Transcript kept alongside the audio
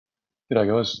G'day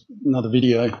guys, another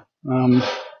video.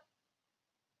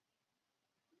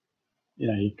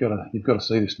 You've got to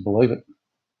see this to believe it.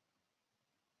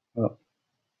 Oh,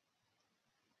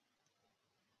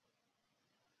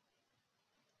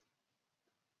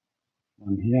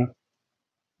 one here.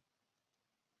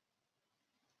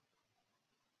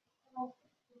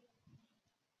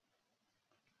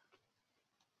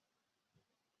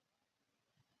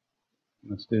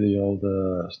 Let's do the old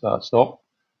start stop.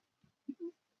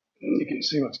 You can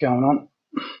see what's going on.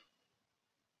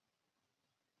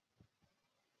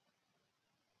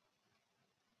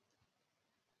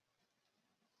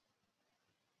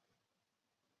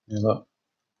 Yeah, look.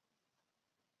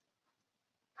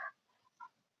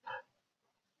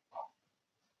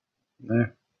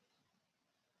 There.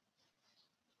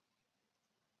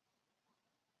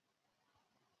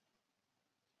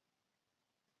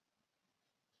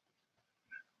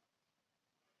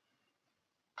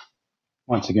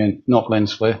 Once again, not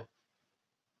lens flare.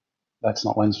 That's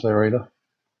not lens flare either.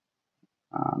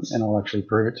 And I'll actually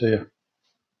prove it to you.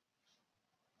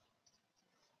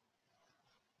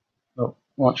 Oh,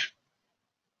 watch.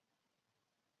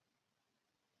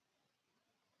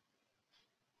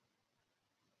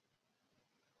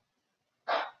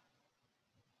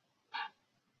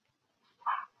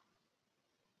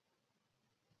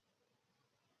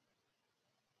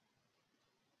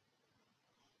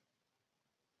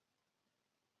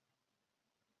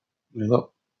 Yeah,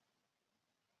 look.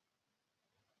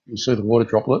 You can see the water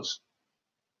droplets.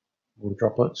 Water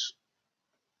droplets.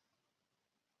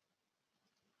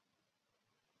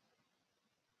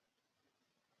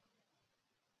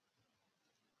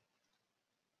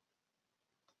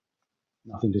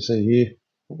 Nothing to see here.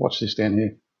 But watch this down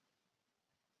here.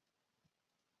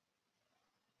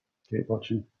 Keep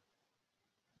watching.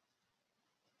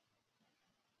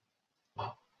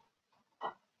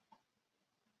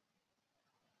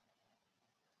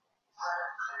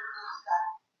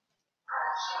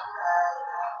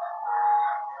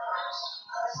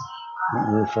 Let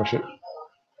me refresh it.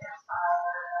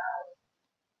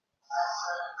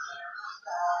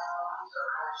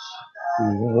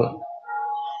 There you go, look.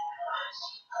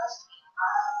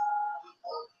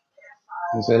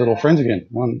 There's their little friends again.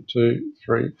 1, 2,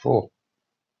 3, 4.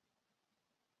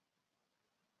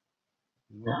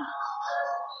 Yeah.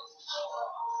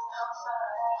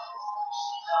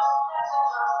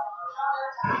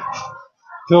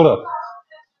 Tilda.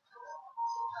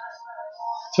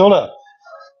 Tilda.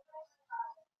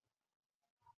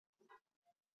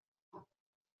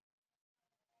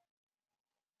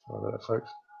 Sorry about that,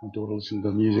 folks. My daughter listened to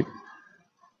the music.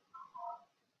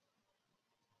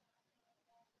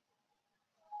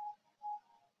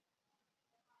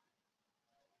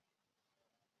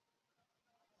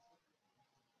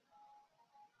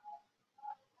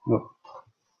 Look.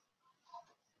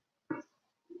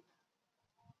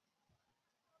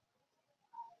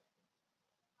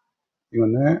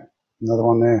 One there, another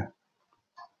one there.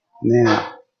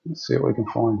 Now, let's see what we can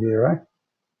find here, eh?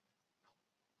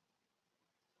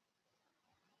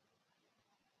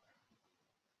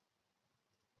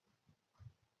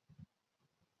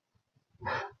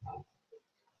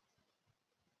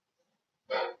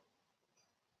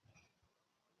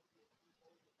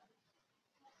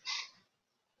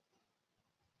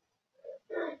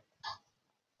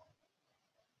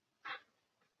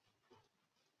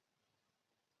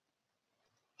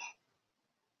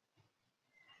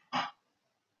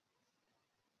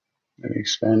 Let me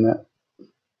expand that.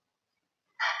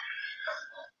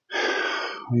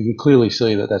 You can clearly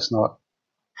see that that's not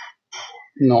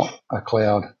a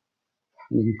cloud.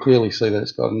 You can clearly see that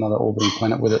it's got another orbiting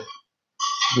planet with it.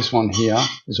 This one here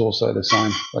is also the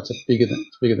same. That's it's bigger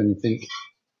than you think.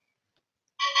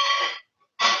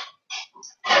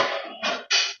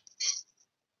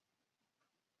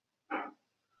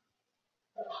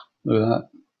 Look at that.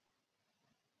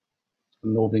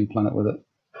 An orbiting planet with it.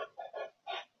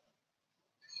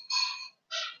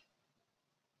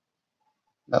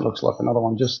 That looks like another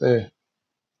one just there.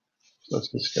 So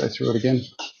let's just go through it again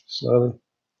slowly.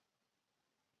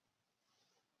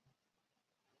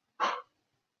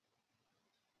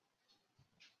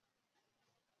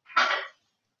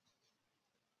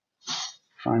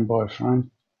 Frame by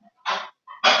frame.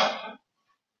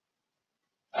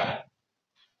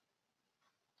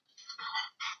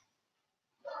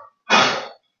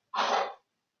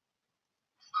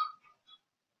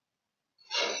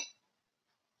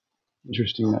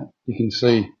 Interesting that you can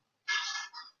see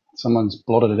someone's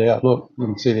blotted it out. Look, you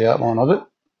can see the outline of it.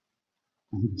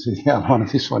 You can see the outline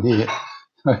of this one here.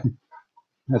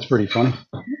 That's pretty funny.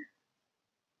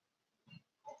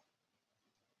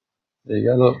 There you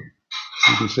go, look.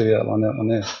 You can see the outline out on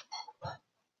there.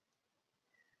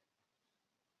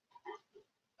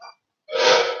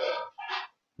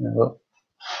 Yeah, look.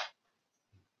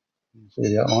 You can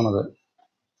see the outline of it.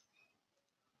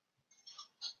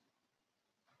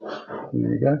 And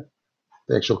there you go.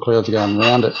 The actual clouds are going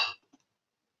around it.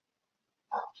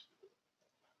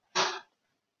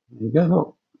 There you go,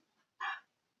 look.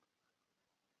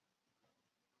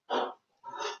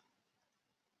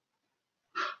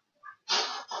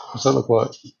 What's that look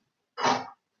like?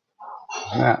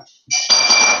 That.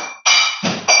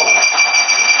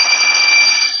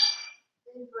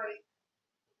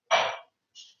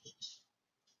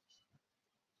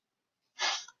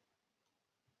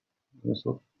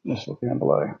 Let's look down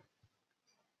below.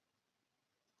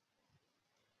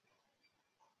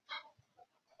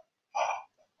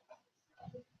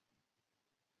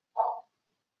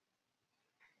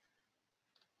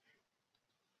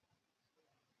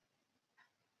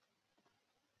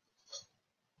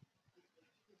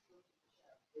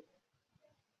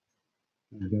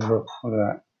 There you go, look at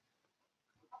that.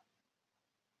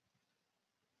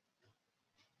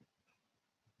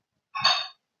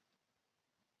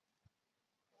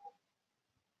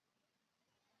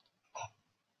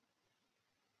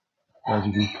 As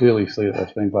you can clearly see that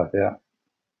that's been blacked out.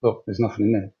 Look, there's nothing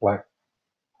in there. Black.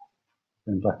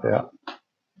 Been blacked out.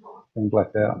 Been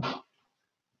blacked out.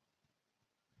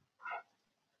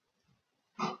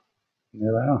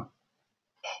 There they are.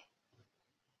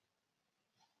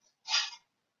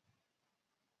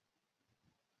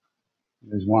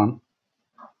 There's one.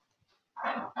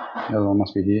 The other one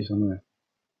must be here somewhere.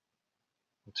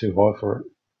 Too high for it.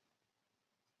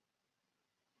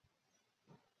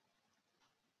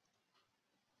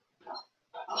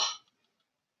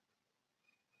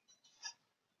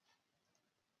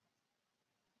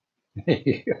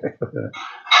 Yeah,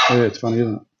 it's funny,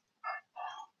 isn't it?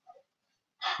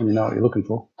 When you know what you're looking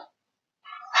for.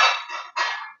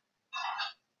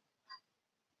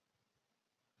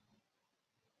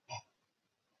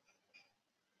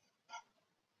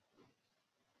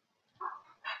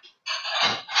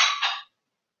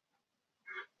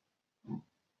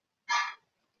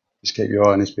 Just keep your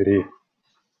eye on this bit here.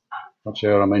 Not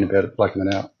sure what I mean about it blacking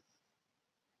it out.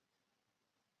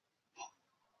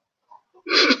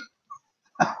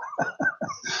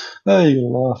 Oh, you're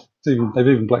gonna laugh. They've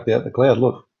even blacked out the cloud.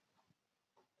 Look.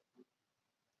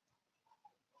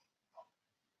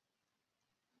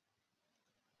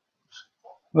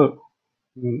 Look.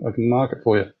 I can mark it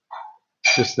for you.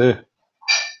 Just there.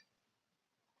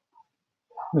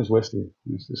 Where's West here?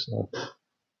 Where's this side?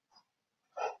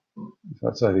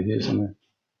 That's over here somewhere.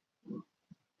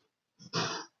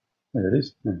 There it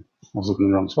is. Yeah. I was looking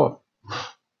in the wrong spot.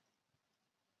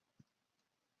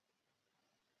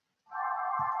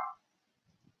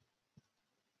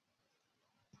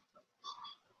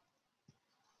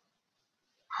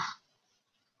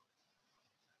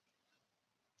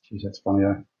 Jeez, that's funny,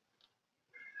 eh?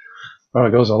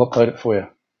 Alright guys, I'll update it for you.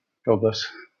 God bless.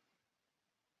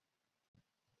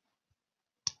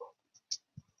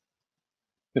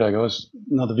 G'day guys,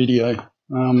 another video.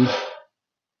 You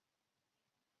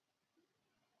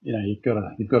know, you've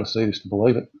got to see this to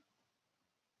believe it.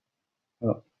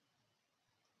 Oh.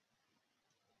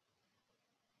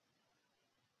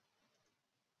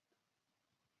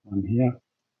 One here.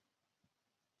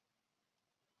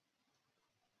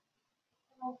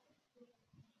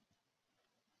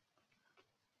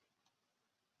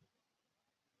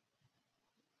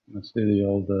 Let's do the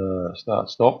old start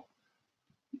stop.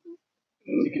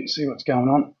 You can see what's going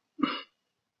on.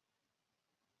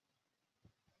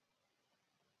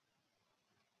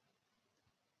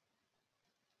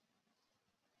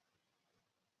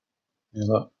 Yeah,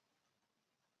 look.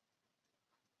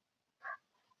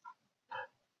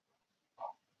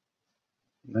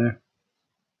 There.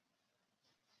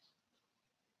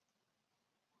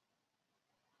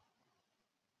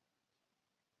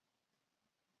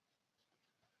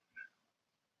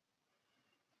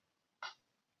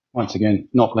 Once again,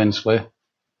 not lens flare.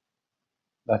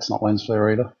 That's not lens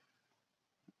flare either.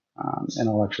 And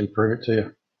I'll actually prove it to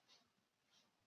you.